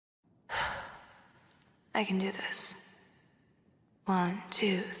I can do this. 1,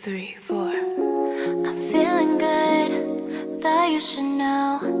 2, 3, 4. I'm feeling good, thought you should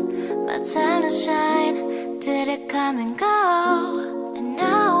know. My time to shine, did it come and go? And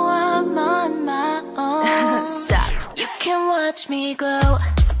now I'm on my own. Stop. You can watch me glow.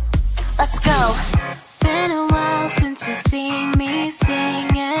 Let's go. Been a while since you've seen me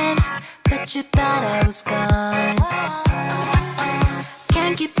singing, but you thought I was gone.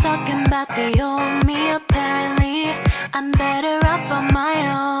 Can't keep talking about the old me, apparently I'm better off on my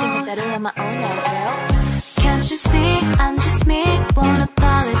own. Think I'm better on my own now, girl. Can't you see, I'm just me, won't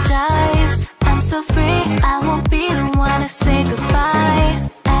apologize. I'm so free, I won't be the one to say goodbye.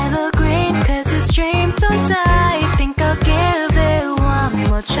 Evergreen, cause this dream don't die. Think I'll give it one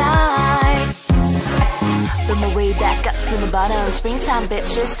more try. From my way back up from the bottom. Springtime,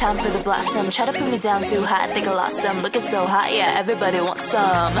 bitch, it's time for the blossom. Try to put me down too high, think I lost some. Looking so hot, yeah, everybody wants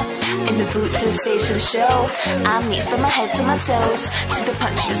some. In the boot to the stage to the show, I'm neat from my head to my toes. To the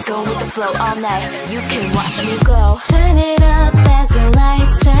punches, go with the flow all night. You can watch me glow. Turn it up as the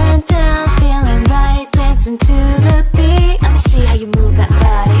lights turn down. Feeling right, dancing to the beat. Let me see how you move that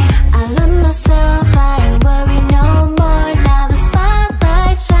body. I love myself, I ain't worried no more. Now the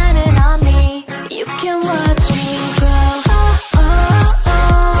spotlight's shining on me. You can watch me grow.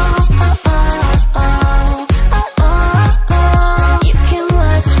 You can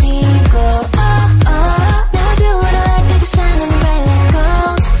watch me grow. Now do what I like, make it shining bright like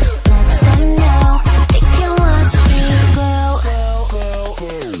gold. Let them know they can watch me grow.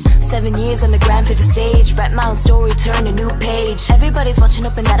 7 years on the grind for the stage. Write my own story, turn a new page. Everybody's watching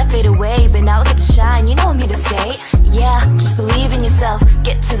up and that I fade away, but now I get to shine, you know I'm here to say. Yeah, just believe in yourself.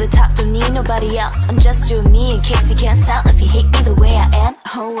 Get to the top, don't need nobody else. I'm just doing me in case you can't tell. If you hate me the way I am,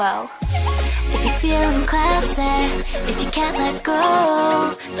 oh well. If you're feeling classy, if you can't let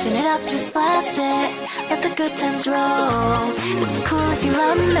go, turn it up, just blast it, let the good times roll. It's cool if you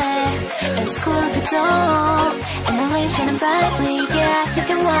love me, it's cool if you don't. And the light shining brightly, yeah, you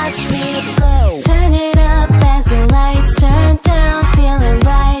can watch me glow. Turn it up as the lights turn down. Feeling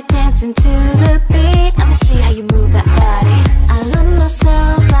right, dancing to the beat. Let me see how you move that body. I love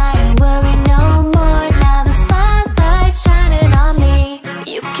myself, I ain't worried no more. Now the spotlight's shining on me.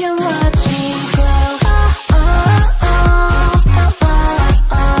 You can watch me grow.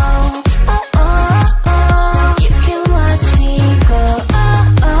 You can watch me grow.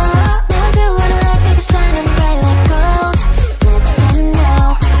 Now do what I like, make it shining bright like gold. Let them know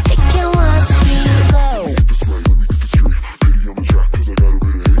they can watch me grow.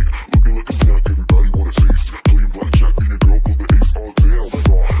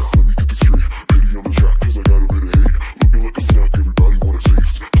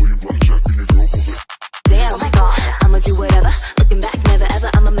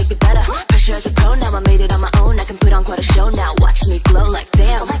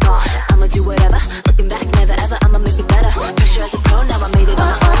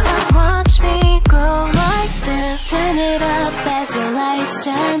 Watch me grow like this. Turn it up as the lights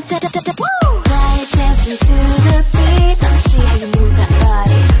turn down.